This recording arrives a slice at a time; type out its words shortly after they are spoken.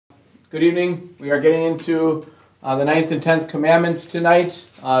Good evening. We are getting into the 9th and 10th commandments tonight.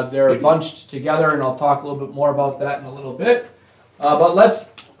 They're bunched together, and I'll talk a little bit more about that in a little bit. But let's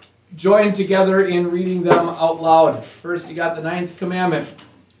join together in reading them out loud. First, you got the 9th commandment.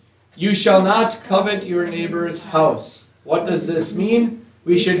 You shall not covet your neighbor's house. What does this mean?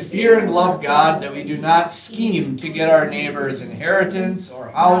 We should fear and love God, that we do not scheme to get our neighbor's inheritance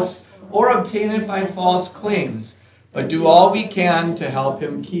or house or obtain it by false claims, but do all we can to help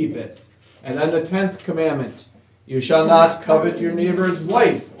him keep it. And then the 10th commandment. You shall not covet your neighbor's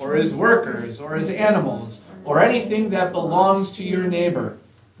wife or his workers or his animals or anything that belongs to your neighbor.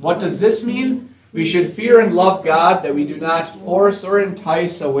 What does this mean? We should fear and love God, that we do not force or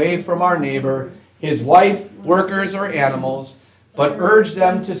entice away from our neighbor his wife, workers, or animals, but urge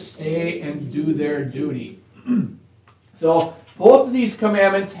them to stay and do their duty. So both of these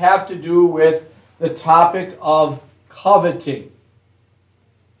commandments have to do with the topic of coveting.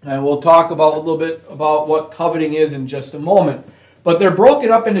 And we'll talk about a little bit about what coveting is in just a moment. But they're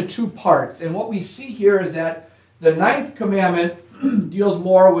broken up into two parts. And what we see here is that the 9th commandment deals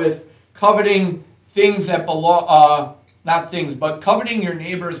more with coveting things that belong, not things, but coveting your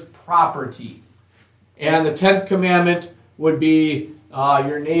neighbor's property. And the 10th commandment would be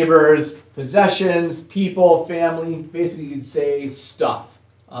your neighbor's possessions, people, family, basically you could say stuff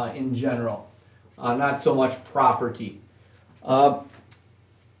in general, not so much property.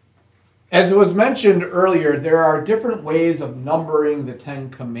 As it was mentioned earlier, there are different ways of numbering the 10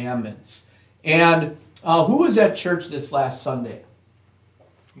 commandments. And who was at church this last Sunday?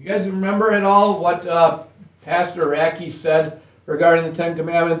 You guys remember at all what Pastor Racky said regarding the 10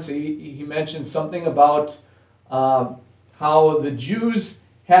 commandments? He mentioned something about how the Jews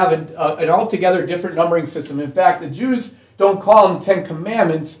have an altogether different numbering system. In fact, the Jews don't call them 10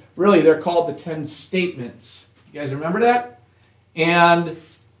 commandments. Really, they're called the 10 statements. You guys remember that? And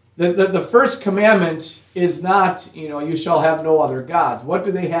the first commandment is not, you shall have no other gods. What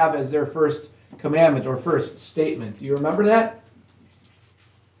do they have as their first commandment or first statement? Do you remember that?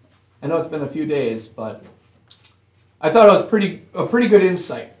 I know it's been a few days, but I thought it was a pretty good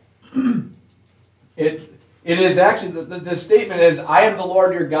insight. It is actually, the statement is, I am the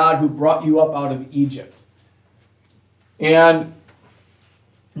Lord your God who brought you up out of Egypt. And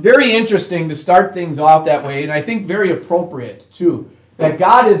very interesting to start things off that way, and I think very appropriate too. That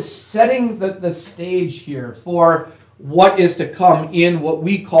God is setting the stage here for what is to come in what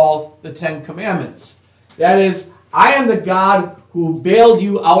we call the 10 commandments. That is, I am the God who bailed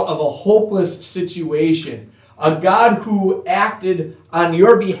you out of a hopeless situation. A God who acted on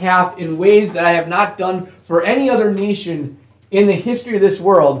your behalf in ways that I have not done for any other nation in the history of this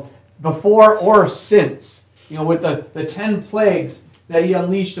world before or since. With the 10 plagues that he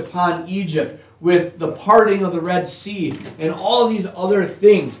unleashed upon Egypt, with the parting of the Red Sea, and all these other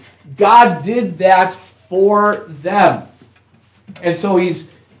things. God did that for them. And so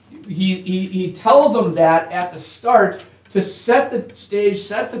he tells them that at the start to set the stage,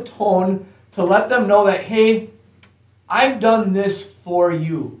 set the tone, to let them know that, hey, I've done this for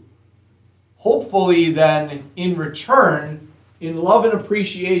you. Hopefully then, in return, in love and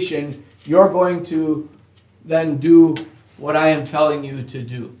appreciation, you're going to then do what I am telling you to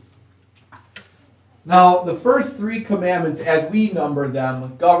do. Now, the first 3 commandments, as we number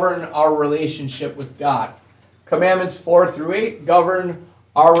them, govern our relationship with God. Commandments 4 through 8 govern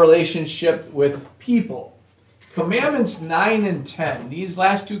our relationship with people. Commandments 9 and 10, these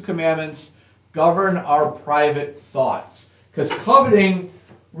last 2 commandments, govern our private thoughts. Because coveting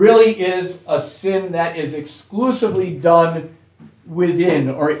really is a sin that is exclusively done within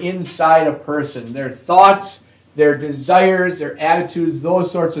or inside a person. Their thoughts, their desires, their attitudes,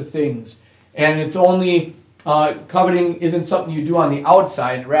 those sorts of things. And it's only, coveting isn't something you do on the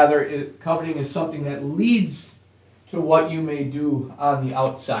outside. Rather, coveting is something that leads to what you may do on the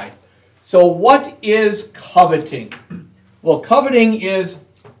outside. So what is coveting? Well, coveting is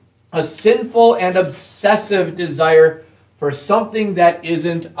a sinful and obsessive desire for something that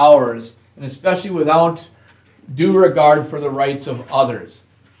isn't ours, and especially without due regard for the rights of others.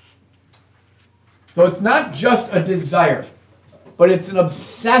 So it's not just a desire, but it's an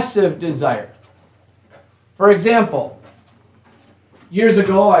obsessive desire. For example, years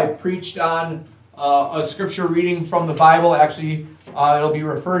ago I preached on a scripture reading from the Bible. Actually, it'll be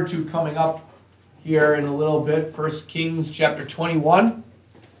referred to coming up here in a little bit, 1 Kings chapter 21.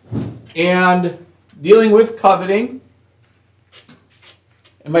 And dealing with coveting.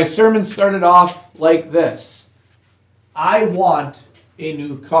 And my sermon started off like this. I want a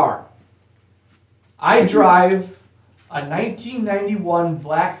new car. I drive a 1991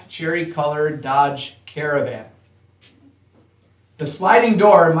 black cherry-colored Dodge Caravan. The sliding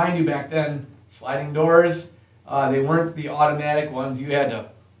door, mind you, back then, sliding doors, they weren't the automatic ones. You had to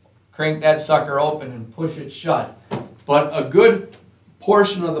crank that sucker open and push it shut. But a good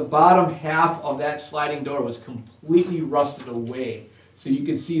portion of the bottom half of that sliding door was completely rusted away. So you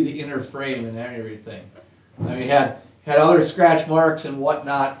could see the inner frame and everything. I mean, it had other scratch marks and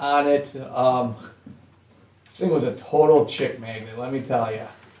whatnot on it. This thing was a total chick magnet, let me tell you.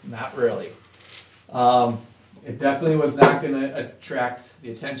 Not really. It definitely was not going to attract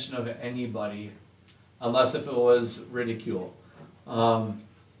the attention of anybody, unless if it was ridicule.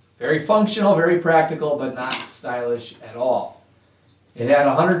 Very functional, very practical, but not stylish at all. It had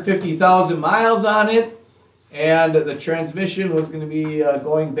 150,000 miles on it, and the transmission was going to be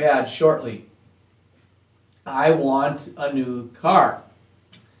going bad shortly. I want a new car.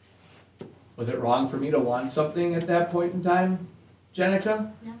 Was it wrong for me to want something at that point in time,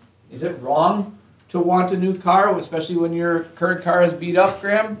 Jenica? No. Is it wrong to want a new car, especially when your current car is beat up,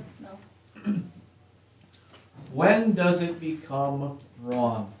 Graham? No. When does it become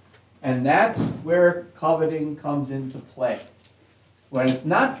wrong? And that's where coveting comes into play. When it's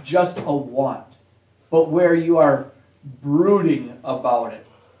not just a want, but where you are brooding about it,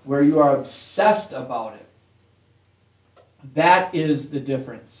 where you are obsessed about it. That is the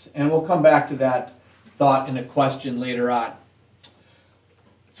difference. And we'll come back to that thought in a question later on.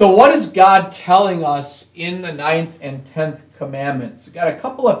 So what is God telling us in the 9th and 10th commandments? We've got a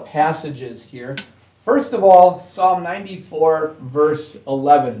couple of passages here. First of all, Psalm 94, verse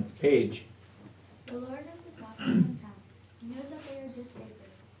 11, page. The Lord knows the thoughts of mankind. He knows that they are just vapor.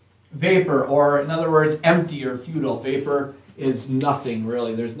 Vapor, or in other words, empty or futile. Vapor is nothing,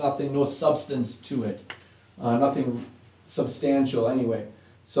 really. There's nothing, no substance to it. Nothing substantial, anyway.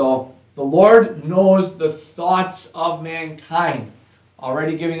 So the Lord knows the thoughts of mankind.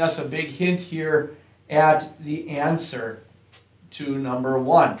 Already giving us a big hint here at the answer to number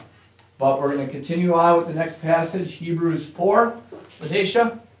 1. But we're going to continue on with the next passage, Hebrews 4.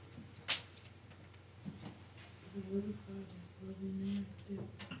 Ladesha? The word of God is living and active,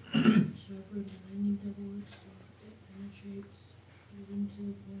 sharper than any double-edged sword. It penetrates even to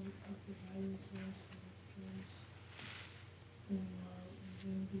the point of dividing souls and joints and marrow,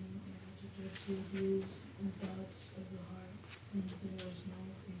 even being able to judge the views and thoughts of the heart. And there is no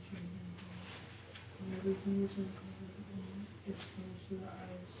creature in him. And everything is uncovered and exposed to the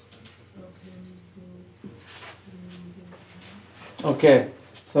eyes of him who created him. Okay,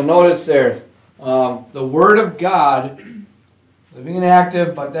 so notice there, the Word of God, living and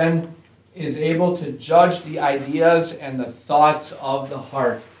active, but then is able to judge the ideas and the thoughts of the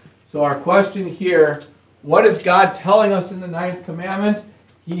heart. So our question here, what is God telling us in the 9th commandment?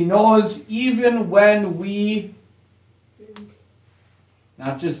 He knows even when we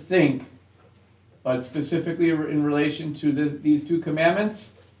not just think, but specifically in relation to these 2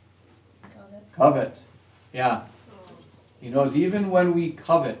 commandments? Covet. Yeah. He knows even when we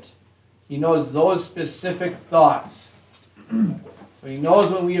covet. He knows those specific thoughts. So he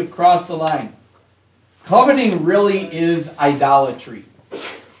knows when we have crossed the line. Coveting really is idolatry.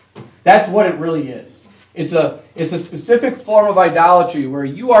 That's what it really is. It's a specific form of idolatry where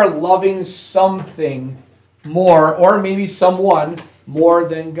you are loving something more, or maybe someone more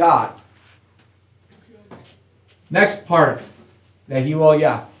than God. Next part, that he will,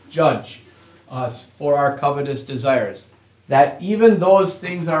 judge us for our covetous desires. That even those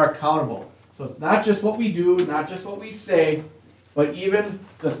things are accountable. So it's not just what we do, not just what we say, but even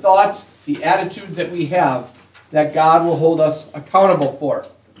the thoughts, the attitudes that we have, that God will hold us accountable for.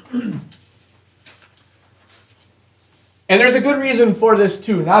 And there's a good reason for this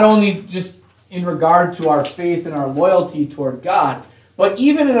too, not only just in regard to our faith and our loyalty toward God, but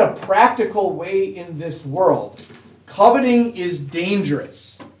even in a practical way in this world. Coveting is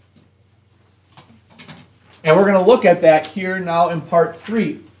dangerous. And we're going to look at that here now in part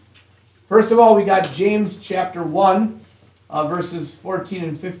 3. First of all, we got James chapter 1, verses 14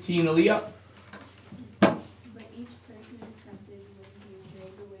 and 15. Aaliyah? But each person is tempted when he is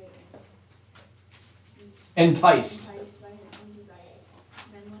dragged away and Enticed. by his own desire.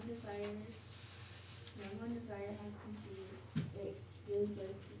 Then when desire has conceived, it gives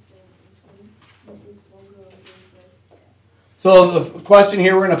birth to sin, and sin, when it is full grown, gives birth to death. So the question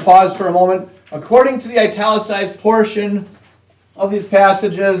here, we're going to pause for a moment. According to the italicized portion of these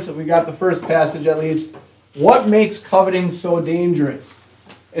passages, we got the first passage at least, what makes coveting so dangerous?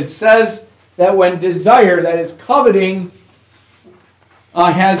 It says that when desire, that is coveting,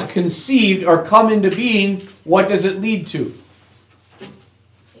 has conceived or come into being, what does it lead to?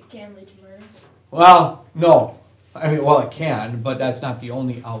 It can lead to murder. Well, no. It can, but that's not the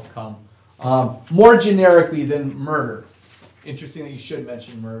only outcome. More generically than murder. interesting that you should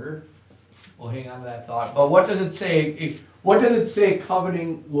mention murder. We'll hang on to that thought. But what does it say? What does it say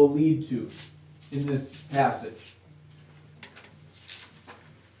coveting will lead to in this passage?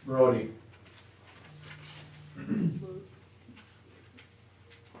 Brody.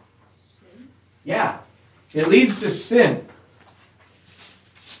 Yeah, it leads to sin.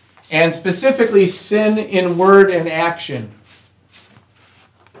 And specifically sin in word and action.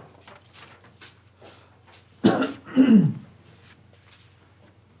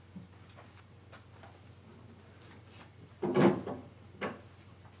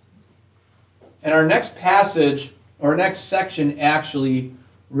 And our next passage, or next section actually,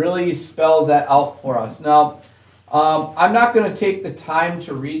 really spells that out for us. Now, I'm not going to take the time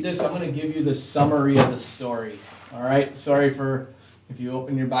to read this. I'm going to give you the summary of the story. All right? Sorry for if you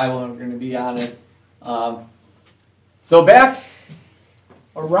open your Bible and we're going to be on it. So back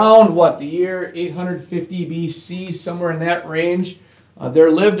around, the year 850 BC, somewhere in that range,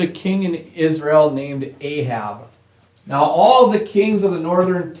 there lived a king in Israel named Ahab. Now, all the kings of the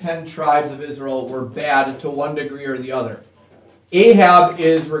northern 10 tribes of Israel were bad to one degree or the other. Ahab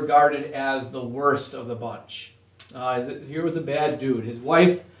is regarded as the worst of the bunch. Here was a bad dude. His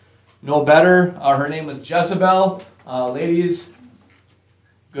wife, no better. Her name was Jezebel. Ladies,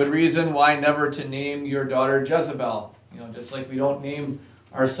 good reason why never to name your daughter Jezebel. Just like we don't name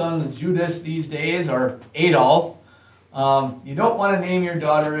our sons Judas these days or Adolf. You don't want to name your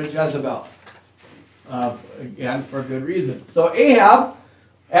daughter a Jezebel. Again, for good reason. So Ahab,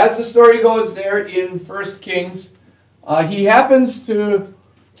 as the story goes there in 1 Kings, he happens to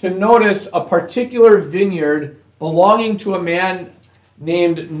notice a particular vineyard belonging to a man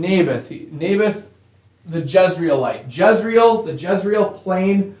named Naboth. Naboth the Jezreelite. Jezreel, the Jezreel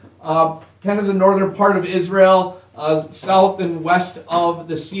plain, kind of the northern part of Israel, south and west of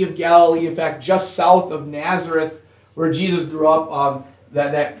the Sea of Galilee. In fact, just south of Nazareth, where Jesus grew up, on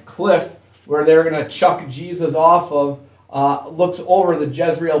that cliff where they're going to chuck Jesus off of, looks over the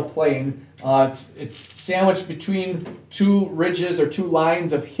Jezreel plain. It's sandwiched between two ridges or two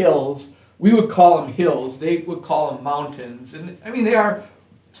lines of hills. We would call them hills. They would call them mountains. And they are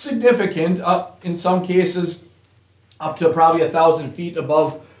significant, in some cases up to probably 1,000 feet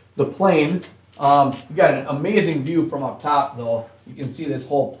above the plain. You got an amazing view from up top, though. You can see this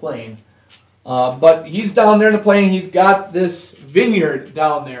whole plain. But he's down there in the plain. He's got this vineyard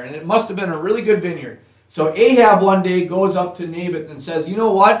down there, and it must have been a really good vineyard. So Ahab one day goes up to Naboth and says, "You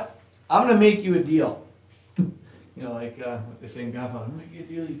know what? I'm going to make you a deal." Like what they say in Godfather, "I'm going to make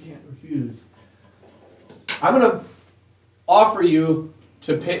you a deal you can't refuse. I'm going to offer you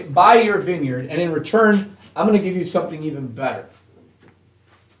to buy your vineyard, and in return, I'm going to give you something even better."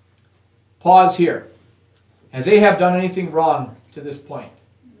 Pause here. Has Ahab done anything wrong to this point?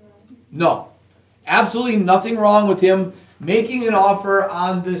 No. Absolutely nothing wrong with him making an offer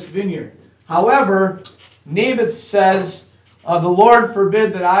on this vineyard. However, Naboth says, "The Lord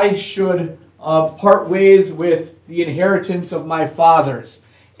forbid that I should part ways with the inheritance of my fathers."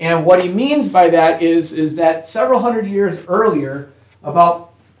 And what he means by that is that several hundred years earlier,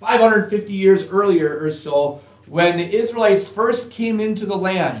 about 550 years earlier or so, when the Israelites first came into the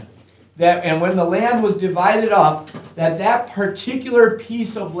land, and when the land was divided up, that particular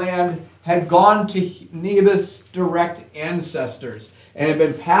piece of land had gone to Naboth's direct ancestors and had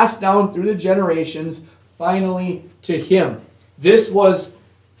been passed down through the generations, finally to him. This was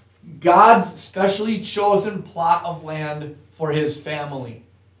God's specially chosen plot of land for his family.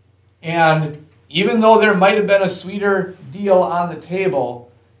 And even though there might have been a sweeter deal on the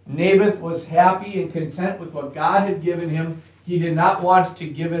table, Naboth was happy and content with what God had given him. He did not want to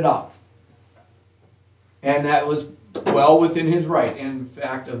give it up. And that was well within his right. And in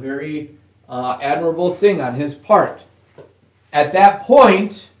fact, a very admirable thing on his part. At that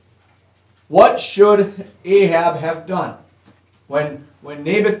point, what should Ahab have done? When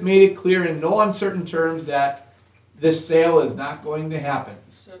Naboth made it clear in no uncertain terms that this sale is not going to happen.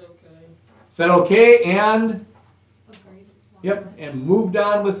 Said okay and and moved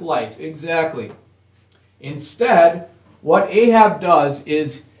on with life. Exactly. Instead, what Ahab does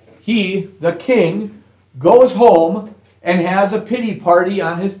is he, the king, goes home and has a pity party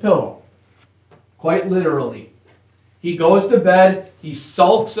on his pillow. Quite literally. He goes to bed, he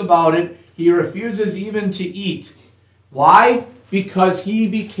sulks about it, he refuses even to eat. Why? Because he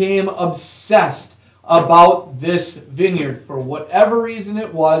became obsessed about this vineyard. For whatever reason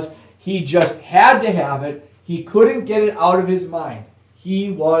it was, he just had to have it. He couldn't get it out of his mind.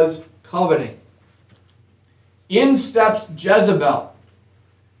 He was coveting. In steps Jezebel.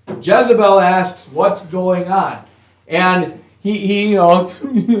 Jezebel asks, "What's going on?" And he you know,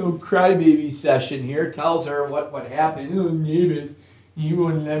 crybaby session here, tells her what happened. Oh, Naboth, he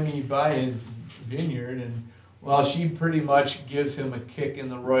wouldn't let me buy his vineyard, and well, she pretty much gives him a kick in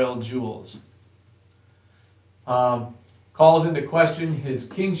the royal jewels. Calls into question his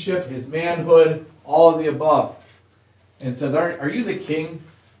kingship, his manhood, all of the above, and says, "Are you the king?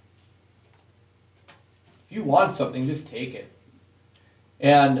 If you want something, just take it."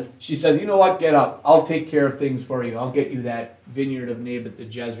 And she says, "You know what? Get up. I'll take care of things for you. I'll get you that vineyard of Naboth the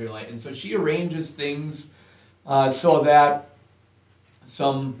Jezreelite." And so she arranges things so that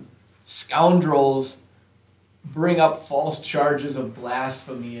some scoundrels bring up false charges of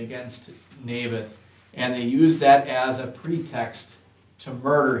blasphemy against Naboth. And they use that as a pretext to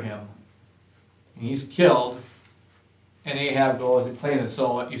murder him. And he's killed. And Ahab goes and claims it.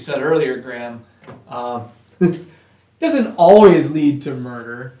 So what you said earlier, Graham, doesn't always lead to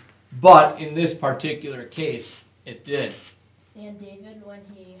murder, but in this particular case, it did. And David, when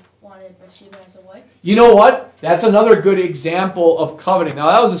he wanted Bathsheba as a wife? You know what? That's another good example of coveting. Now,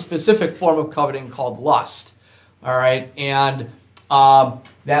 that was a specific form of coveting called lust. All right? And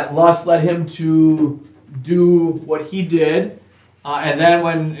that lust led him to do what he did. And then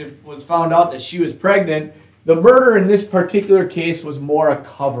when it was found out that she was pregnant, the murder in this particular case was more a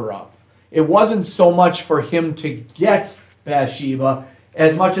cover-up. It wasn't so much for him to get Bathsheba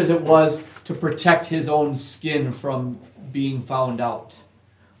as much as it was to protect his own skin from being found out.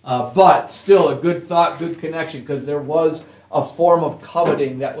 But still a good thought, good connection, because there was a form of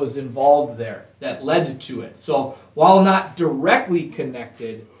coveting that was involved there that led to it. So while not directly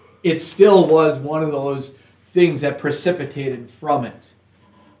connected, it still was one of those things that precipitated from it.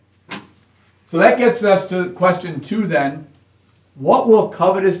 So that gets us to question 2 then. What will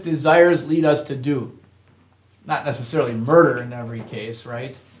covetous desires lead us to do? Not necessarily murder in every case,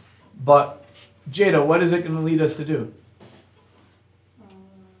 right? But, Jada, what is it going to lead us to do?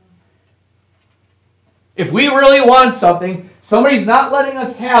 If we really want something, somebody's not letting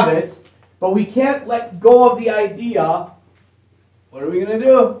us have it, but we can't let go of the idea, what are we going to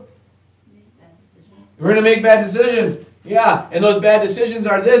do? Make bad decisions. We're going to make bad decisions. Yeah, and those bad decisions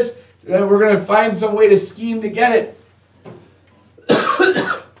are this. We're going to find some way to scheme to get it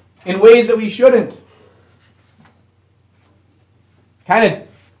in ways that we shouldn't. Kind of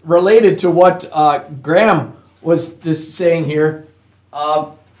related to what Graham was just saying here.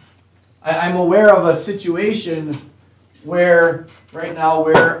 I'm aware of a situation where, right now,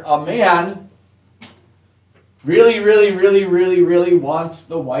 where a man really wants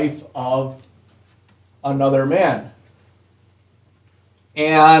the wife of another man.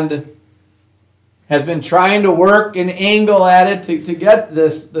 And has been trying to work and angle at it to get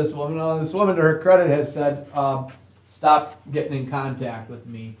this woman. Now, this woman, to her credit, has said, stop getting in contact with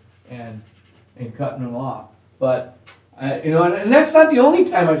me and cutting him off. But, and that's not the only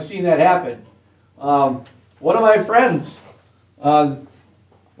time I've seen that happen. One of my friends,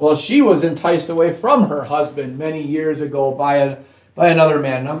 she was enticed away from her husband many years ago by another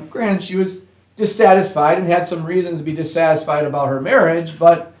man. Now, granted, she was dissatisfied and had some reasons to be dissatisfied about her marriage,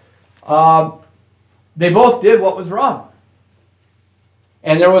 but they both did what was wrong.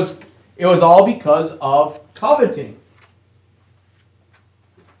 And it was all because of coveting.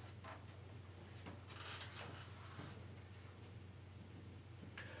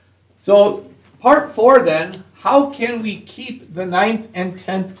 So, part 4 then, how can we keep the 9th and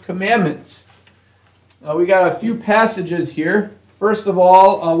 10th commandments? We got a few passages here. First of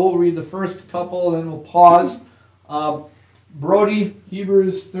all, we'll read the first couple, then we'll pause. Brody,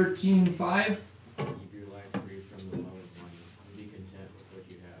 Hebrews 13:5. Keep your life free from the love of money, and be content with what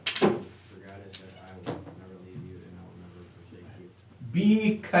you have. For God has said, I will never leave you, and I will never forsake you.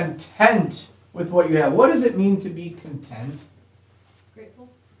 Be content with what you have. What does it mean to be content? Grateful?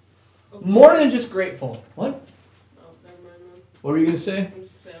 More than just grateful. What? Oh, never mind then. What were you going to say? I'm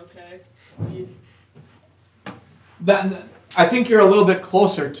just say okay. I think you're a little bit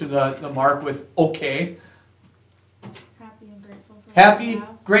closer to the mark with okay. Happy and grateful for Happy, what you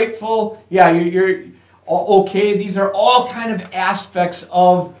have. grateful. Yeah, you're okay. These are all kind of aspects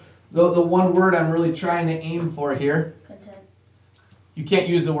of the one word I'm really trying to aim for here. Content. You can't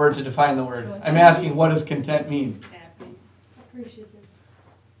use the word to define the word. I'm asking, what does content mean? Happy. Appreciative.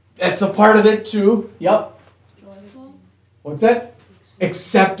 That's a part of it too. Yep. Joyful. What's that?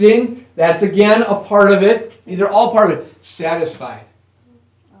 Accepting. That's again a part of it. These are all part of it. Satisfied.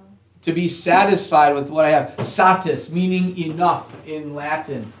 To be satisfied with what I have. Satis, meaning enough in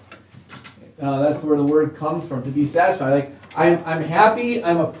Latin. That's where the word comes from. To be satisfied. Like I'm happy.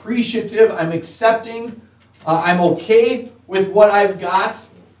 I'm appreciative. I'm accepting. I'm okay with what I've got.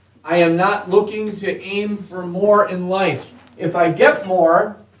 I am not looking to aim for more in life. if I get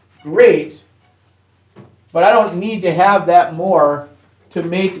more, great, but I don't need to have that more to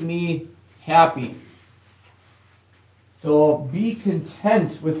make me happy. So be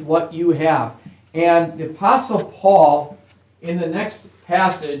content with what you have. And the Apostle Paul, in the next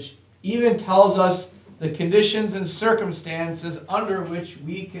passage, even tells us the conditions and circumstances under which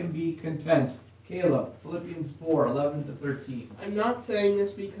we can be content. Caleb, Philippians 4, 11 to 13. I'm not saying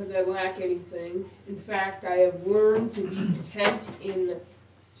this because I lack anything. In fact, I have learned to be content in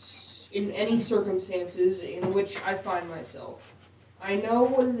any circumstances in which I find myself. I know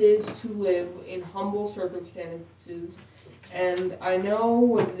what it is to live in humble circumstances, and I know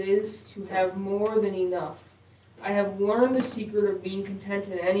what it is to have more than enough. I have learned the secret of being content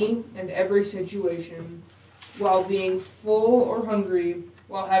in any and every situation, while being full or hungry,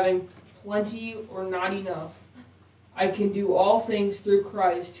 while having plenty or not enough. I can do all things through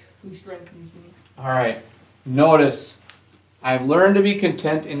Christ who strengthens me. All right. Notice, I've learned to be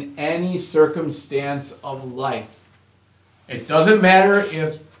content in any circumstance of life. It doesn't matter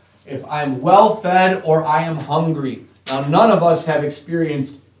if I'm well fed or I am hungry. Now, none of us have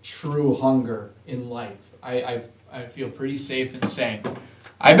experienced true hunger in life. I feel pretty safe in saying.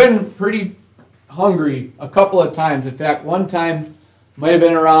 I've been pretty hungry a couple of times. In fact, one time might have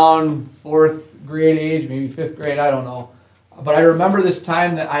been around 4th grade age, maybe 5th grade, I don't know. But I remember this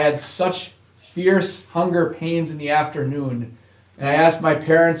time that I had such fierce hunger pains in the afternoon. And I asked my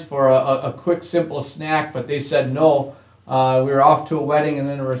parents for a quick, simple snack, but they said no. We were off to a wedding and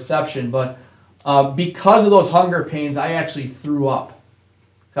then a reception. But because of those hunger pains, I actually threw up.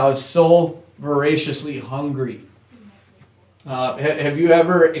 I was so voraciously hungry. Have you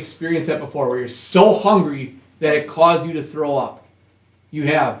ever experienced that before, where you're so hungry that it caused you to throw up? You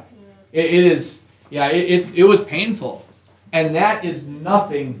have. Yeah. It was painful. And that is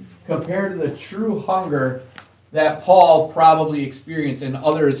nothing compared to the true hunger that Paul probably experienced, and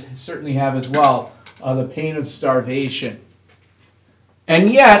others certainly have as well, the pain of starvation.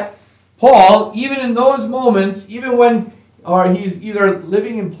 And yet, Paul, even in those moments, even when he's either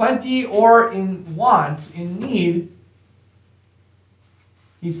living in plenty or in want, in need,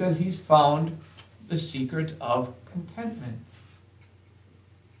 he says he's found the secret of contentment.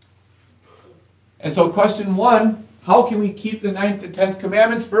 And so question 1, how can we keep the 9th and 10th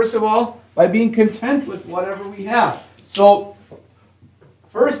commandments? First of all, by being content with whatever we have. So,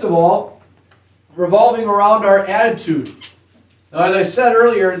 first of all, revolving around our attitude. Now, as I said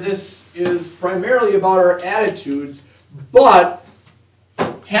earlier, this is primarily about our attitudes, but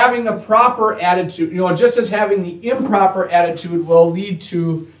having a proper attitude, just as having the improper attitude will lead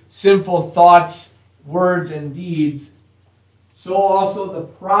to sinful thoughts, words, and deeds, so also the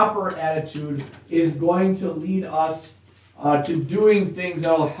proper attitude is going to lead us to doing things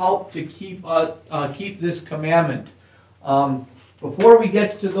that will help to keep this commandment. Before we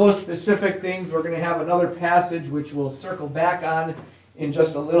get to those specific things, we're going to have another passage which we'll circle back on in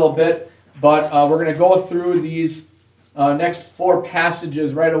just a little bit. But we're going to go through these next 4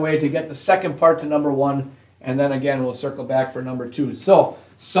 passages right away to get the second part to number 1. And then again, we'll circle back for number 2. So,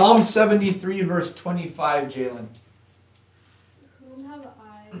 Psalm 73, verse 25, Jalen. Whom have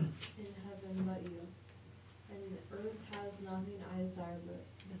I in heaven but you? And earth has nothing I desire but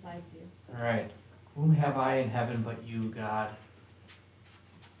besides you. All right. Whom have I in heaven but you, God?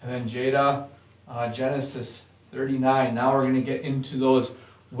 And then Jada, Genesis 39. Now we're going to get into those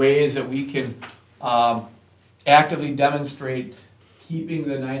ways that we can actively demonstrate keeping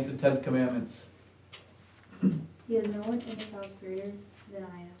the 9th and 10th commandments. He has no one in his house greater than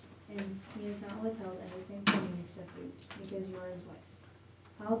I am, and he has not withheld anything from me except you, because you are his wife.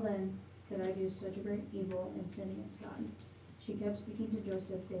 How then could I do such a great evil and sin against God? She kept speaking to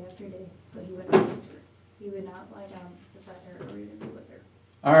Joseph day after day, but he would not listen to her. He would not lie down beside her or even be with her.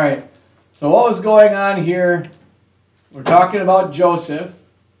 All right. So what was going on here? We're talking about Joseph,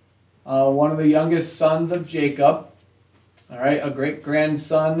 one of the youngest sons of Jacob. All right, a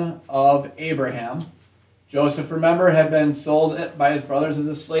great-grandson of Abraham. Joseph, remember, had been sold by his brothers as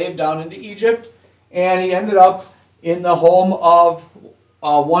a slave down into Egypt, and he ended up in the home of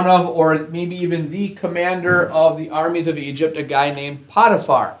one of, or maybe even the commander of the armies of Egypt, a guy named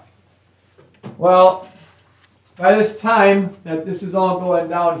Potiphar. Well, by this time that this is all going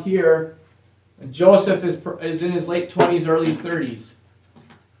down here, Joseph is in his late 20s, early 30s.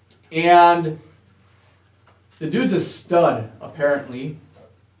 And the dude's a stud, apparently,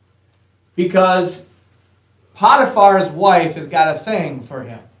 because Potiphar's wife has got a thing for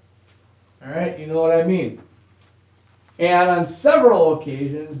him. All right, you know what I mean? And on several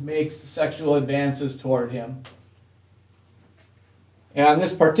occasions makes sexual advances toward him. And on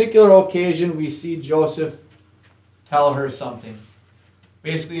this particular occasion, we see Joseph tell her something.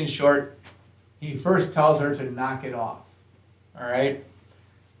 Basically, in short, he first tells her to knock it off. All right?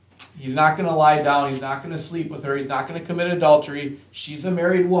 He's not going to lie down. He's not going to sleep with her. He's not going to commit adultery. She's a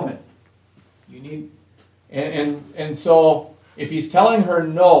married woman. You need, and so if he's telling her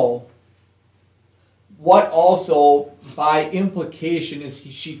no, what also by implication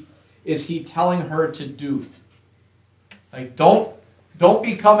is he telling her to do? Like, don't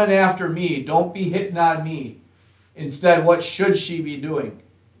be coming after me. Don't be hitting on me. Instead, what should she be doing?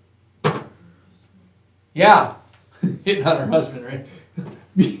 Yeah, hitting on her husband, right?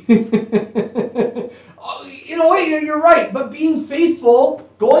 In a way, you're right, but being faithful,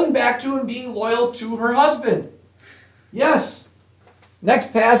 going back to and being loyal to her husband. Yes.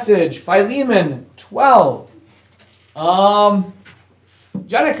 Next passage, Philemon 12.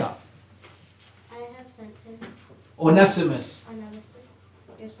 Jenica. I have sent him, Onesimus.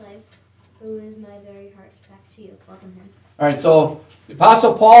 your slave, who is my very heart, back to you. Welcome him. All right, so the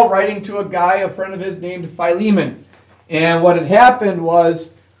Apostle Paul writing to a guy, a friend of his named Philemon. And what had happened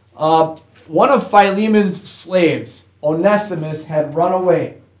was one of Philemon's slaves, Onesimus, had run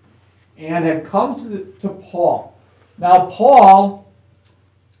away and had come to Paul. Now, Paul,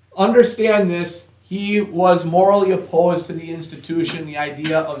 understand this, he was morally opposed to the institution, the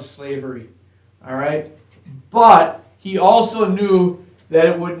idea of slavery. All right? But he also knew that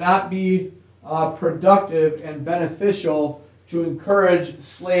it would not be productive and beneficial to encourage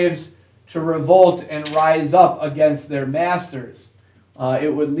slaves to revolt and rise up against their masters.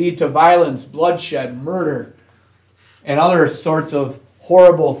 It would lead to violence, bloodshed, murder, and other sorts of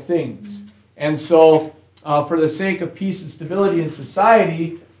horrible things. And so, for the sake of peace and stability in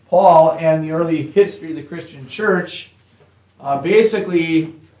society, Paul and the early history of the Christian church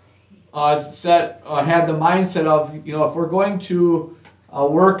basically had the mindset of, if we're going to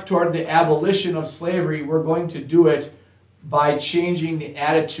work toward the abolition of slavery, we're going to do it by changing the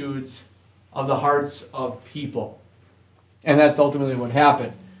attitudes of the hearts of people. And that's ultimately what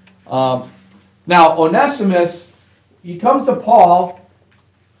happened. Now, Onesimus, he comes to Paul,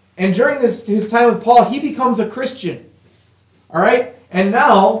 and during his time with Paul, he becomes a Christian. All right? And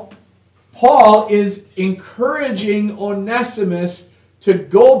now, Paul is encouraging Onesimus to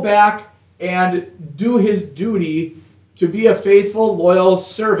go back and do his duty to be a faithful, loyal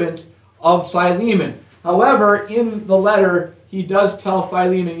servant of Philemon. However, in the letter, he does tell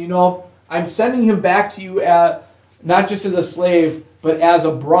Philemon, I'm sending him back to you not just as a slave, but as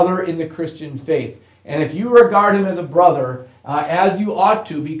a brother in the Christian faith. And if you regard him as a brother, as you ought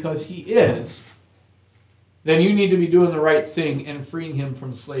to, because he is, then you need to be doing the right thing and freeing him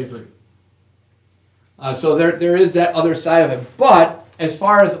from slavery. So there is that other side of it. But as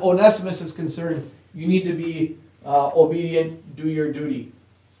far as Onesimus is concerned, you need to be obedient, do your duty.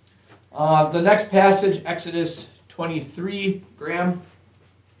 The next passage, Exodus 23, Graham.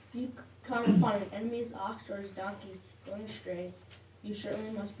 If you come upon an enemy's ox or his donkey going astray, you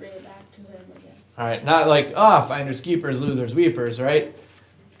certainly must bring it back to him again. All right, not like, finders, keepers, losers, weepers, right?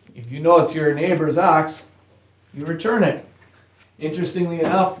 If you know it's your neighbor's ox, you return it. Interestingly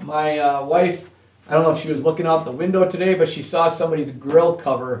enough, my wife, I don't know if she was looking out the window today, but she saw somebody's grill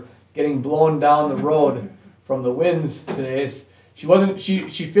cover getting blown down the road from the winds today.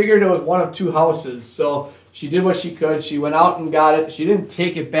 She figured it was one of two houses, so she did what she could. She went out and got it. She didn't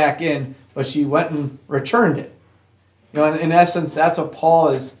take it back in, but she went and returned it. In essence, that's what Paul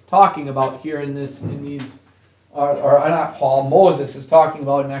is talking about here Moses is talking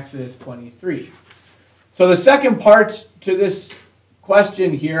about in Exodus 23. So the second part to this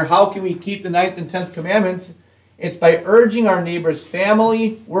question here, how can we keep the 9th and 10th commandments? It's by urging our neighbor's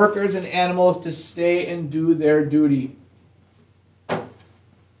family, workers, and animals to stay and do their duty.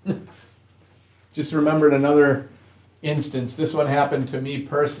 Just remembered another instance. This one happened to me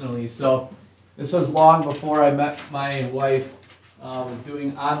personally. So this was long before I met my wife. I was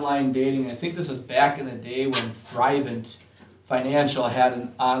doing online dating. I think this was back in the day when Thrivent Financial had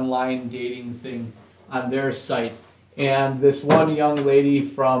an online dating thing on their site. And this one young lady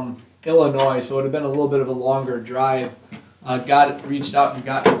from Illinois, so it would have been a little bit of a longer drive, reached out and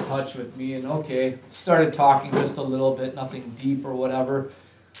got in touch with me, and started talking just a little bit, nothing deep or whatever.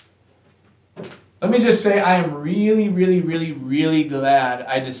 Let me just say I am really, really, really, really glad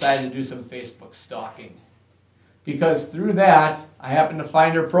I decided to do some Facebook stalking. Because through that, I happened to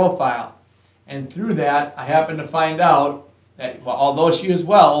find her profile. And through that, I happened to find out that although she was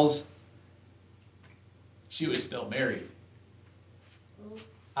Wells, she was still married.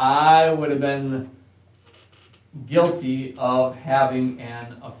 I would have been guilty of having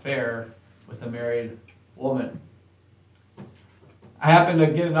an affair with a married woman. I happened to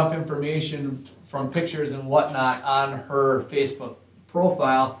get enough information from pictures and whatnot on her Facebook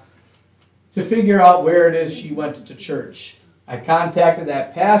profile to figure out where it is she went to church. I contacted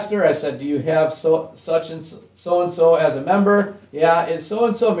that pastor. I said, do you have such and so as a member? Yeah. Is so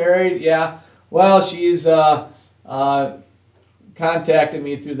and so married? Yeah. Well, she's contacted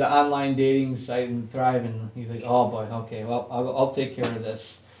me through the online dating site and Thrive, and he's like, oh boy, okay, well, I'll take care of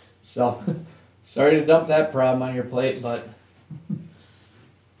this. So, sorry to dump that problem on your plate, but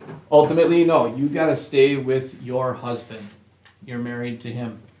ultimately, no, you got to stay with your husband. You're married to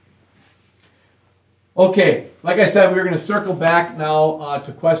him. Okay, like I said, we're going to circle back now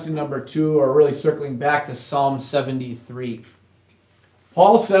to question number 2, or really circling back to Psalm 73.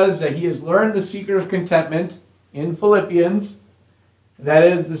 Paul says that he has learned the secret of contentment in Philippians. That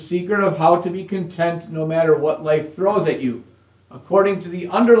is the secret of how to be content no matter what life throws at you. According to the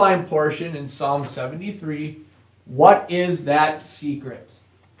underlined portion in Psalm 73, what is that secret?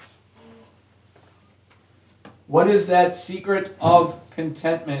 What is that secret of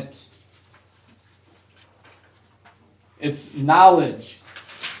contentment? It's knowledge.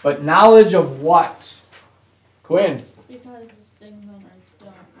 But knowledge of what? Quinn? Because these things on earth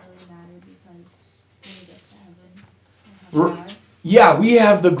don't really matter because when we get to heaven, we'll have God. Yeah, we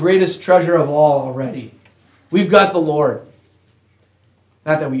have the greatest treasure of all already. We've got the Lord.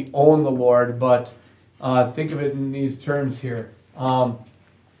 Not that we own the Lord, but think of it in these terms here. Do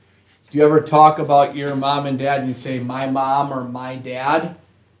you ever talk about your mom and dad and you say my mom or my dad?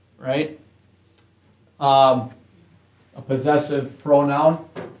 Right? A possessive pronoun.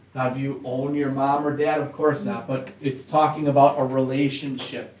 Now, do you own your mom or dad? Of course not, but it's talking about a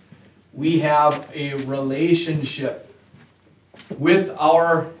relationship. We have a relationship with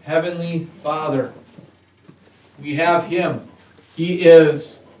our Heavenly Father. We have Him. He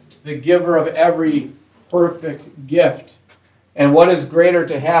is the giver of every perfect gift. And what is greater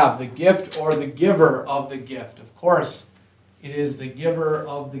to have, the gift or the giver of the gift? Of course, it is the giver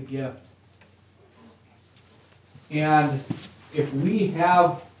of the gift. And if we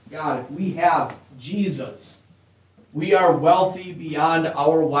have God, if we have Jesus, we are wealthy beyond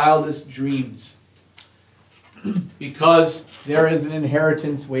our wildest dreams. Because there is an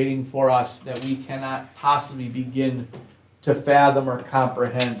inheritance waiting for us that we cannot possibly begin to fathom or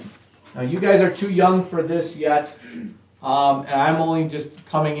comprehend. Now, you guys are too young for this yet, and I'm only just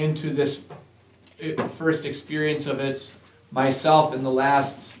coming into this first experience of it myself in the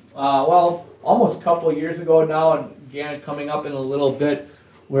last, almost a couple of years ago now, and again coming up in a little bit,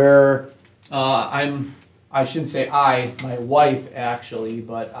 where I shouldn't say my wife actually,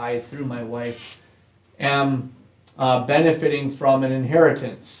 but I, through my wife, am benefiting from an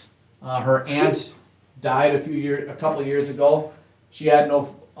inheritance. Her aunt died a couple of years ago. She had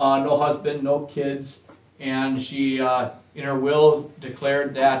no husband, no kids, and she, in her will,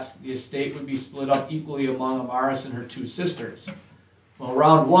 declared that the estate would be split up equally among Amaris and her 2 sisters. Well,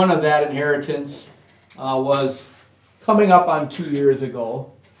 round 1 of that inheritance was coming up on 2 years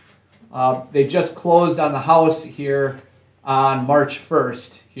ago. They just closed on the house here on March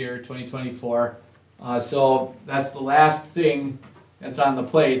 1st, here, 2024. So that's the last thing that's on the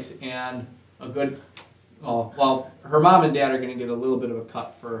plate, and her mom and dad are going to get a little bit of a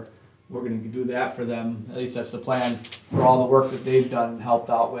cut we're going to do that for them. At least that's the plan for all the work that they've done and helped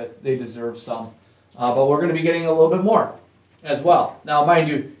out with. They deserve some. But we're going to be getting a little bit more as well. Now, mind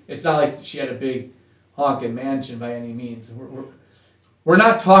you, it's not like she had a big honking mansion by any means. We're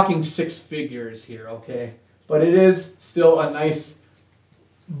not talking 6 figures here, okay? But it is still a nice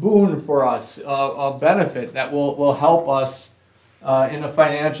boon for us, a benefit that will help us in a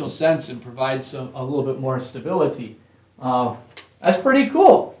financial sense and provide a little bit more stability. That's pretty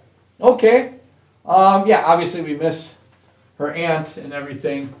cool. Okay. Obviously we miss her aunt and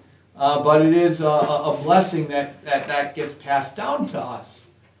everything, but it is a blessing that gets passed down to us.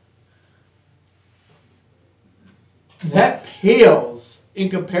 That pales in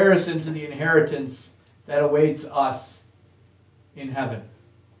comparison to the inheritance that awaits us in heaven.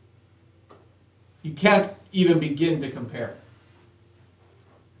 You can't even begin to compare.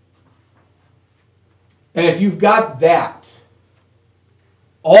 And if you've got that,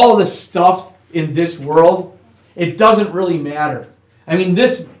 all the stuff in this world, it doesn't really matter. I mean,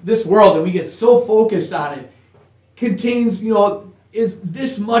 this world, and we get so focused on it, contains, is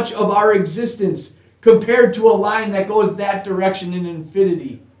this much of our existence compared to a line that goes that direction in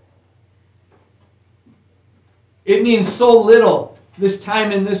infinity. It means so little, this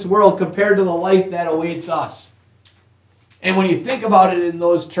time in this world, compared to the life that awaits us. And when you think about it in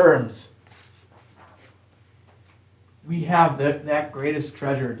those terms, we have that greatest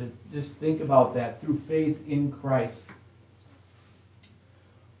treasure to just think about that through faith in Christ.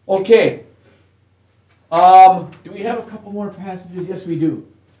 Okay, Do we have a couple more passages? Yes, we do.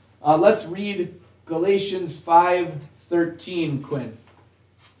 Let's read Galatians 5:13, Quinn.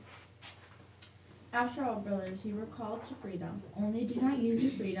 After all, brothers, you were called to freedom. Only do not use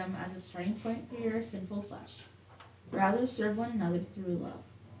your freedom as a starting point for your sinful flesh. Rather, serve one another through love.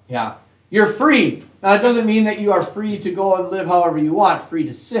 Yeah. You're free. Now, that doesn't mean that you are free to go and live however you want, free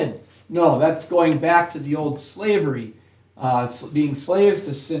to sin. No, that's going back to the old slavery, being slaves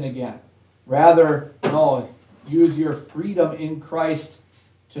to sin again. Rather, no, use your freedom in Christ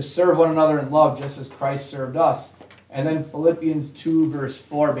to serve one another in love, just as Christ served us. And then Philippians 2, verse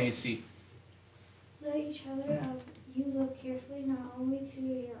 4, Macy. Let each other of you look carefully not only to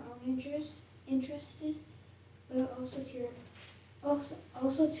your own interests, but also to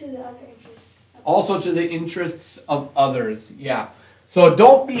the other interests. Also to the interests of others. Yeah. So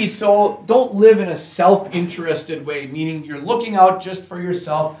don't live in a self-interested way, meaning you're looking out just for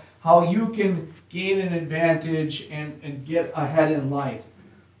yourself, how you can gain an advantage and get ahead in life.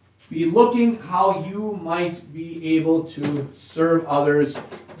 Be looking how you might be able to serve others,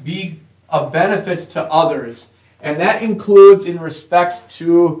 be a benefit to others. And that includes in respect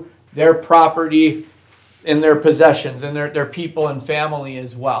to their property and their possessions and their people and family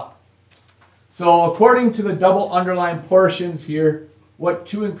as well. So according to the double underlined portions here, what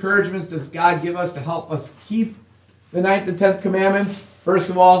two encouragements does God give us to help us keep the 9th and 10th commandments? First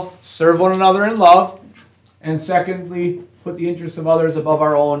of all, serve one another in love. And secondly, put the interests of others above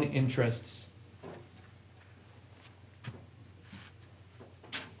our own interests.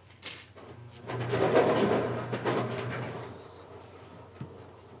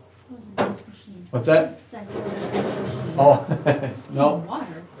 What's that? Oh, no.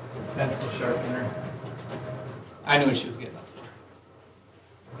 Water. Pencil sharpener. I knew what she was getting up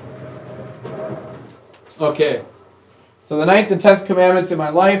for. Okay. So the 9th and 10th commandments in my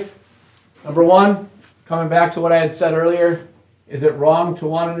life. Number 1, coming back to what I had said earlier. Is it wrong to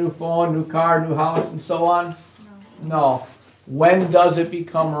want a new phone, new car, new house, and so on? No. When does it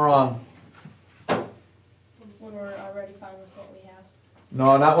become wrong? When we're already fine with what we have.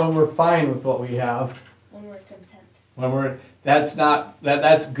 No, not when we're fine with what we have. When we're content.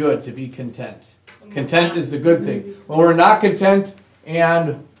 That's good to be content. Content is the good thing. When we're not content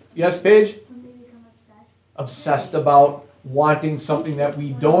and, yes, Paige? When we become obsessed. Obsessed about wanting something that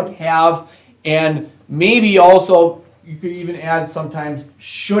we don't have, and maybe also, you could even add sometimes,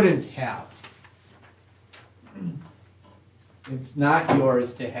 shouldn't have. It's not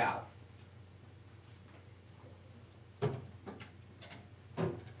yours to have.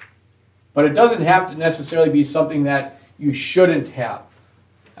 But it doesn't have to necessarily be something that you shouldn't have.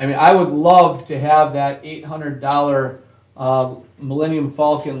 I mean, I would love to have that $800 Millennium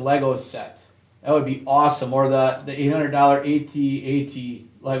Falcon Lego set. That would be awesome. Or the $800 AT-AT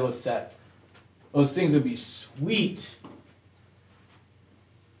Lego set. Those things would be sweet.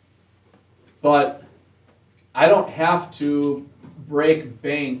 But I don't have to break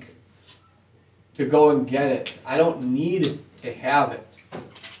bank to go and get it. I don't need to have it.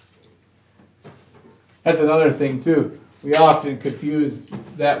 That's another thing too. We often confuse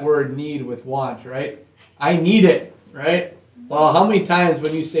that word need with want, right? I need it, right? Well, how many times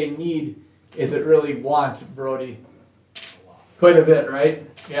when you say need, is it really want, Brody? Quite a bit, right?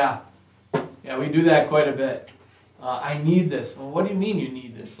 Yeah. Yeah, we do that quite a bit. I need this. Well, what do you mean you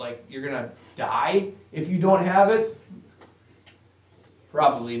need this? Like, you're going to die if you don't have it?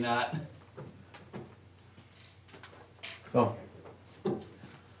 Probably not. So,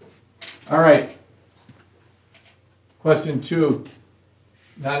 all right. Question 2,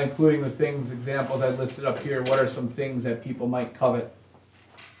 not including the things, examples I listed up here, what are some things that people might covet?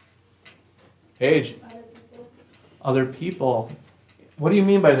 Paige? Other people. What do you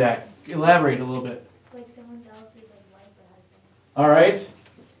mean by that? Elaborate a little bit. Like someone else's wife or husband. All right.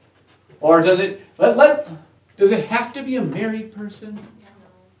 Or does it, does it have to be a married person?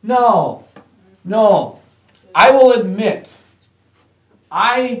 No. No. I will admit,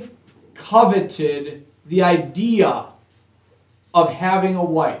 I coveted the idea of having a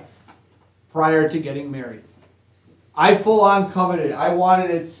wife prior to getting married. I full on coveted it. I wanted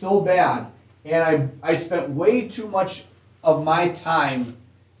it so bad. And I spent way too much of my time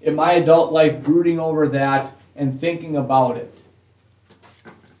in my adult life brooding over that and thinking about it.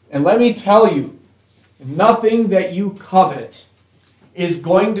 And let me tell you, nothing that you covet is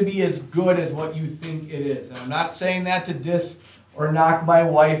going to be as good as what you think it is. And I'm not saying that to diss or knock my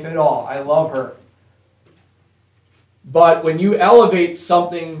wife at all. I love her. But when you elevate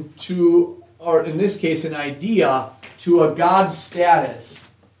something to, or in this case an idea, to a God status,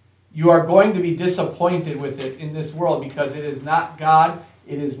 you are going to be disappointed with it in this world because it is not God,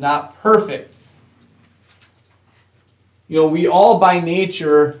 it is not perfect. we all by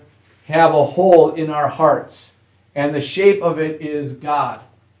nature have a hole in our hearts, and the shape of it is God.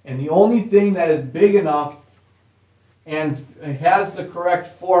 And the only thing that is big enough and has the correct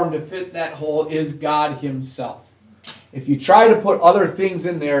form to fit that hole is God Himself. If you try to put other things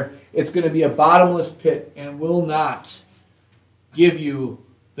in there, it's going to be a bottomless pit and will not give you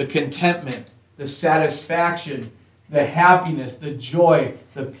the contentment, the satisfaction, the happiness, the joy,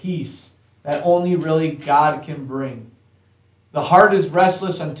 the peace that only really God can bring. The heart is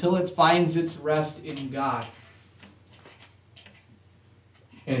restless until it finds its rest in God.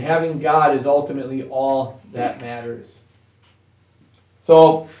 And having God is ultimately all that matters.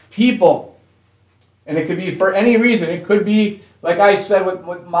 So, people, and it could be for any reason. It could be, like I said,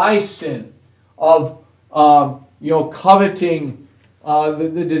 with my sin of, coveting,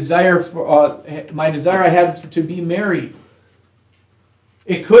 the desire for, my desire I had to be married.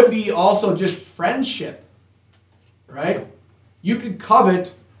 It could be also just friendship, right? You could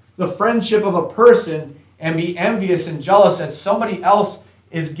covet the friendship of a person and be envious and jealous that somebody else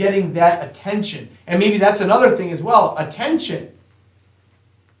is getting that attention. And maybe that's another thing as well, attention.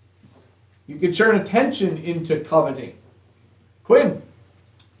 You could turn attention into coveting. Quinn?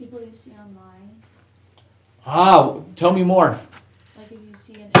 People you see online. Tell me more. Like if you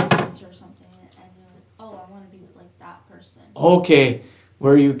see an influencer or something and you're like, oh, I want to be like that person. Okay,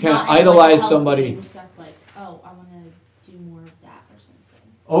 where you kind of Not in, idolize like, somebody. Respect, like, oh, I want to do more of that or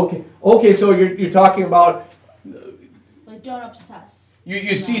something. Okay, so you're talking about... Like, don't obsess.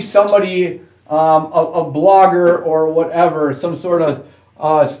 You see somebody, a blogger or whatever, some sort of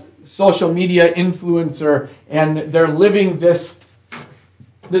social media influencer, and they're living this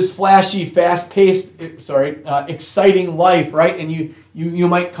flashy, fast-paced, exciting life, right? And you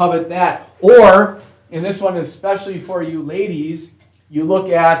might covet that. Or, in this one especially for you ladies, you look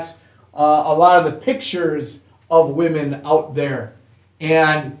at a lot of the pictures of women out there,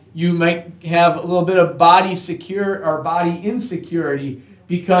 and you might have a little bit of body insecurity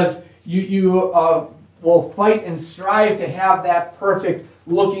because you will fight and strive to have that perfect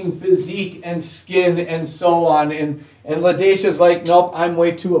looking physique and skin and so on. And Ladesha's like, nope, I'm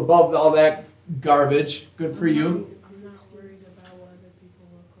way too above all that garbage. Good for you. I'm not worried about what other people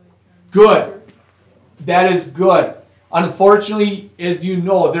look like. Good. That is good. Unfortunately, as you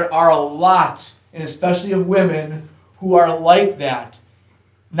know, there are a lot, and especially of women, who are like that,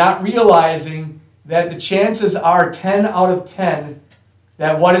 not realizing that the chances are 10 out of 10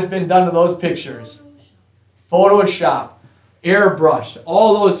 that what has been done to those pictures, Photoshop, airbrushed,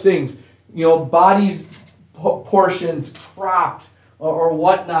 all those things, bodies, portions cropped or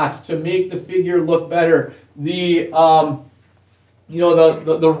whatnot to make the figure look better. The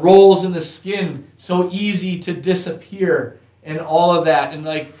rolls in the skin so easy to disappear and all of that, and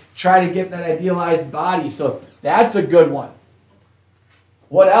like try to get that idealized body. So that's a good one.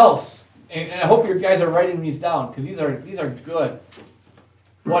 What else? And I hope you guys are writing these down because these are good.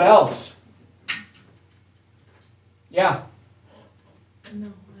 What else? Yeah. No,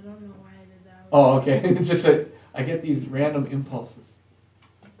 I don't know why I did that. Oh, okay. It's just that I get these random impulses.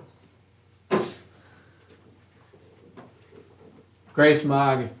 Grace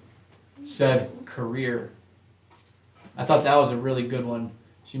Mogg said career. I thought that was a really good one.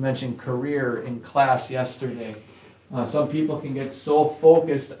 She mentioned career in class yesterday. Some people can get so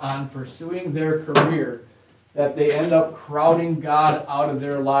focused on pursuing their career that they end up crowding God out of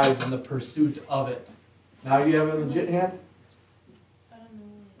their lives in the pursuit of it. Now you have a legit hand? I don't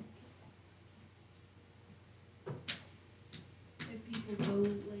know, if people go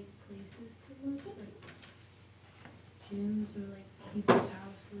places to look, gyms or people's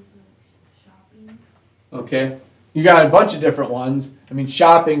houses or shopping. Okay. You got a bunch of different ones. I mean,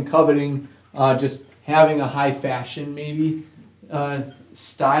 shopping, coveting, just having a high fashion maybe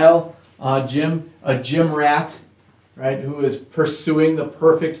style. A gym rat, right, who is pursuing the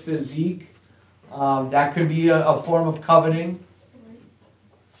perfect physique. That could be a form of coveting.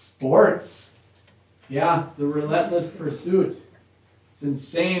 Sports. Yeah, the relentless pursuit. It's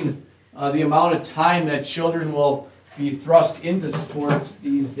insane the amount of time that children will be thrust into sports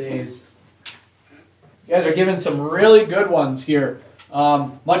these days. You guys are giving some really good ones here.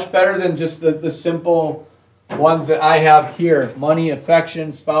 Much better than just the simple ones that I have here. Money,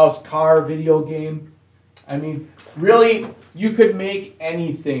 affection, spouse, car, video game. I mean, really, you could make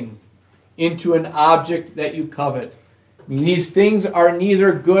anything into an object that you covet. I mean, these things are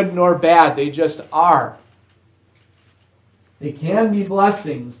neither good nor bad. They just are. They can be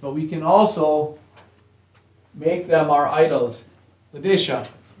blessings, but we can also make them our idols. Ladisha.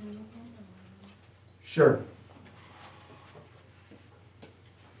 Sure.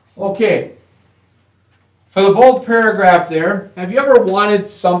 Okay. So the bold paragraph there, have you ever wanted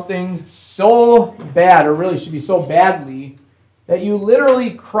something so bad, or really should be so badly, that you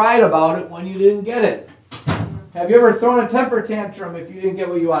literally cried about it when you didn't get it? Have you ever thrown a temper tantrum if you didn't get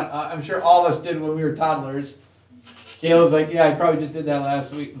what you want? I'm sure all of us did when we were toddlers. Caleb's like, yeah, I probably just did that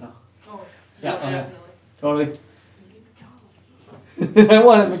last week. No. Oh, Yeah, definitely. Totally. I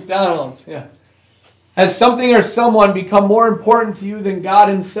wanted McDonald's, yeah. Has something or someone become more important to you than God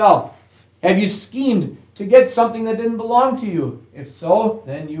himself? Have you schemed to get something that didn't belong to you? If so,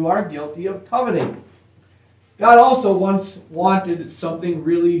 then you are guilty of coveting. God also once wanted something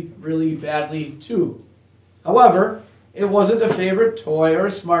really, really badly too. However, it wasn't a favorite toy or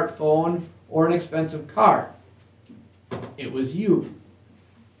a smartphone or an expensive car. It was you.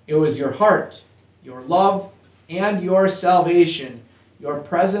 It was your heart, your love, and your salvation, your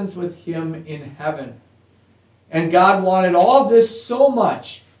presence with him in heaven. And God wanted all this so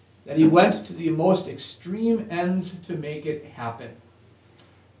much that he went to the most extreme ends to make it happen.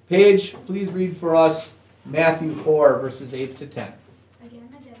 Paige, please read for us Matthew 4, verses 8 to 10. Again,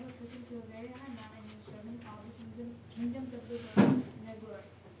 the devil took him to a very high mountain and showed him all the kingdoms of the world and their glory.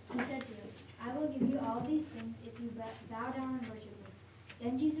 He said to him, I will give you all these things if you bow down and worship me.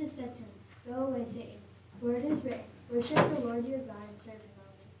 Then Jesus said to him, Go away, Satan, for it is written, Worship the Lord your God and serve him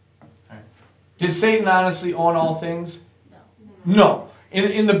only. Did Satan honestly own all things? No. No.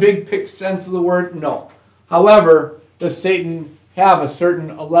 In the big sense of the word, no. However, does Satan have a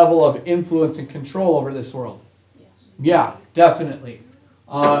certain level of influence and control over this world? Yes. Yeah, definitely.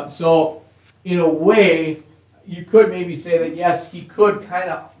 So, in a way, you could maybe say that yes, he could kind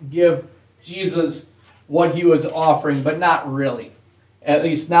of give Jesus what he was offering, but not really. At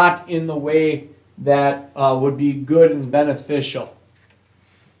least not in the way that would be good and beneficial.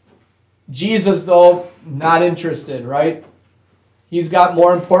 Jesus, though, not interested, right? He's got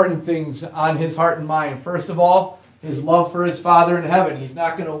more important things on his heart and mind. First of all, his love for his Father in heaven. He's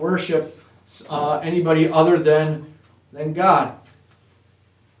not going to worship anybody other than God.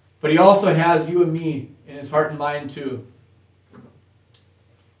 But he also has you and me in his heart and mind too.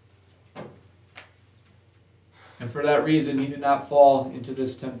 And for that reason, he did not fall into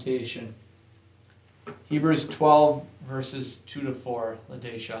this temptation. Hebrews 12, verses 2 to 4,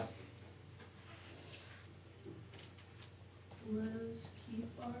 Ladesha. Let us keep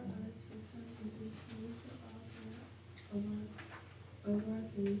our eyes fixed on Jesus, who is the author of our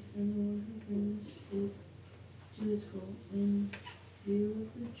faith and the one who brings it to its goal. In view of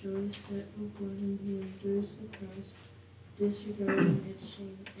the joy set before him, he endures the cross, disregarding its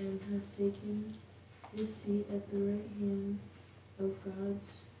shame, and has taken his seat at the right hand of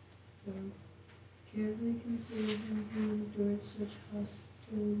God's throne. Carefully consider him who endured such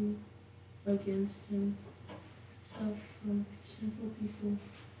hostility against himself from sinful people,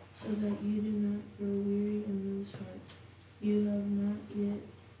 so that you do not grow weary and lose heart. You have not yet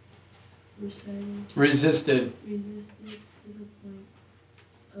resisted to the point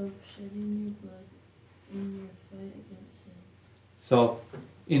of shedding your blood in your fight against sin. So,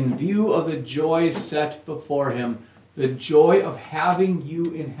 in view of the joy set before him, the joy of having you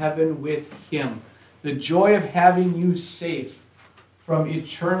in heaven with him, the joy of having you safe from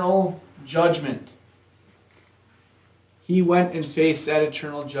eternal judgment, he went and faced that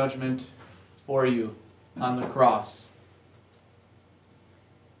eternal judgment for you on the cross.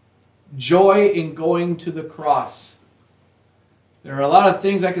 Joy in going to the cross. There are a lot of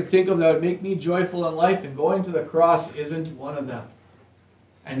things I could think of that would make me joyful in life, and going to the cross isn't one of them.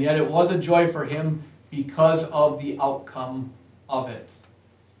 And yet it was a joy for him because of the outcome of it.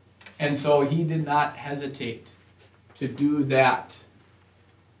 And so he did not hesitate to do that.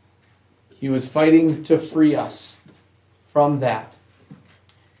 He was fighting to free us from that.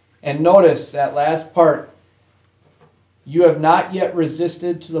 And notice that last part. You have not yet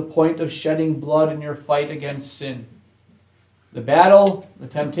resisted to the point of shedding blood in your fight against sin. The battle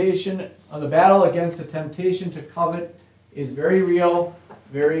against the temptation to covet is very real.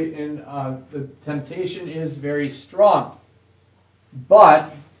 The temptation is very strong.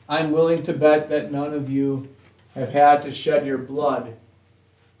 But I'm willing to bet that none of you have had to shed your blood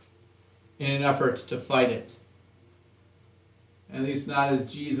in an effort to fight it. At least not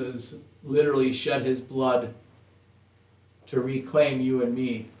as Jesus literally shed his blood to reclaim you and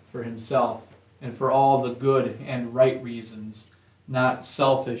me for himself and for all the good and right reasons, not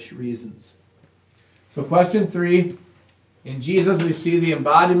selfish reasons. So question 3, in Jesus we see the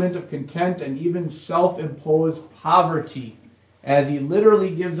embodiment of content and even self-imposed poverty, as he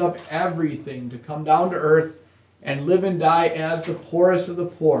literally gives up everything to come down to earth and live and die as the poorest of the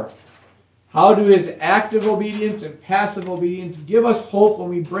poor. How do his active obedience and passive obedience give us hope when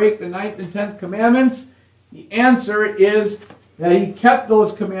we break the 9th and 10th commandments? The answer is that he kept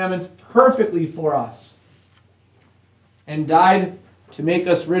those commandments perfectly for us and died to make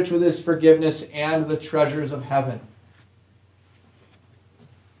us rich with his forgiveness and the treasures of heaven.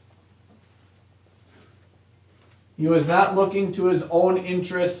 He was not looking to his own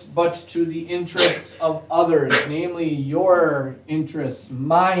interests, but to the interests of others, namely your interests,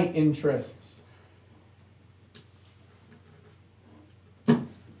 my interests.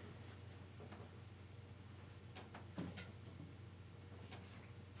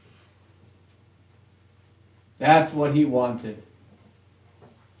 That's what he wanted.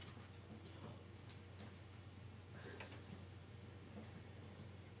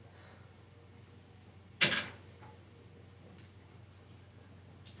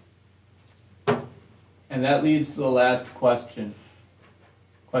 And that leads to the last question.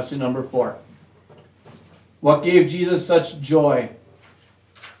 Question number 4. What gave Jesus such joy?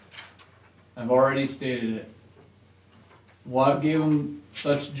 I've already stated it. What gave him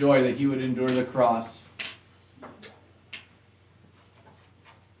such joy that he would endure the cross?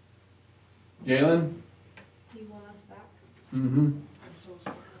 Jalen? He won us back. Mm-hmm.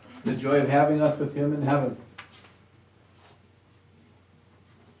 The joy of having us with him in heaven.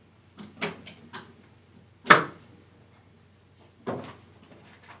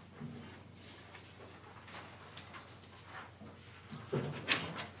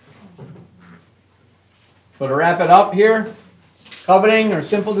 So to wrap it up here, coveting or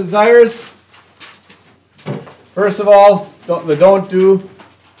simple desires. First of all,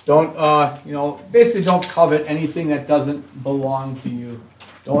 basically don't covet anything that doesn't belong to you.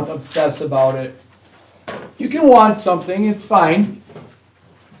 Don't obsess about it. You can want something, it's fine.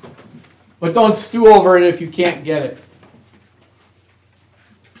 But don't stew over it if you can't get it.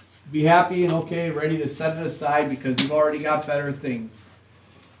 Be happy and okay, ready to set it aside because you've already got better things.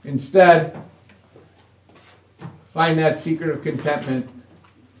 Instead, find that secret of contentment.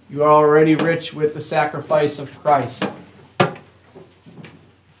 You are already rich with the sacrifice of Christ.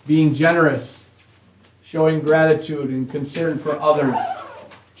 Being generous, showing gratitude and concern for others.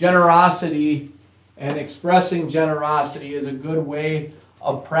 Generosity and expressing generosity is a good way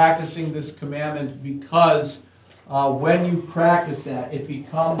of practicing this commandment because when you practice that, it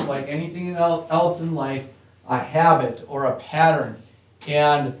becomes like anything else in life, a habit or a pattern.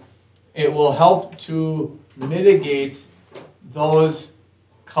 And it will help to mitigate those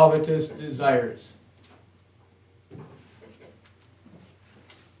covetous desires.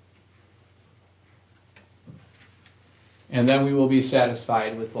 And then we will be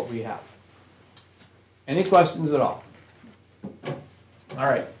satisfied with what we have. Any questions at all? All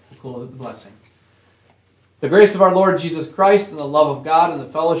right, we'll close with the blessing. The grace of our Lord Jesus Christ and the love of God and the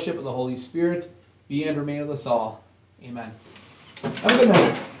fellowship of the Holy Spirit be and remain with us all. Amen. Have a good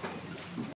night.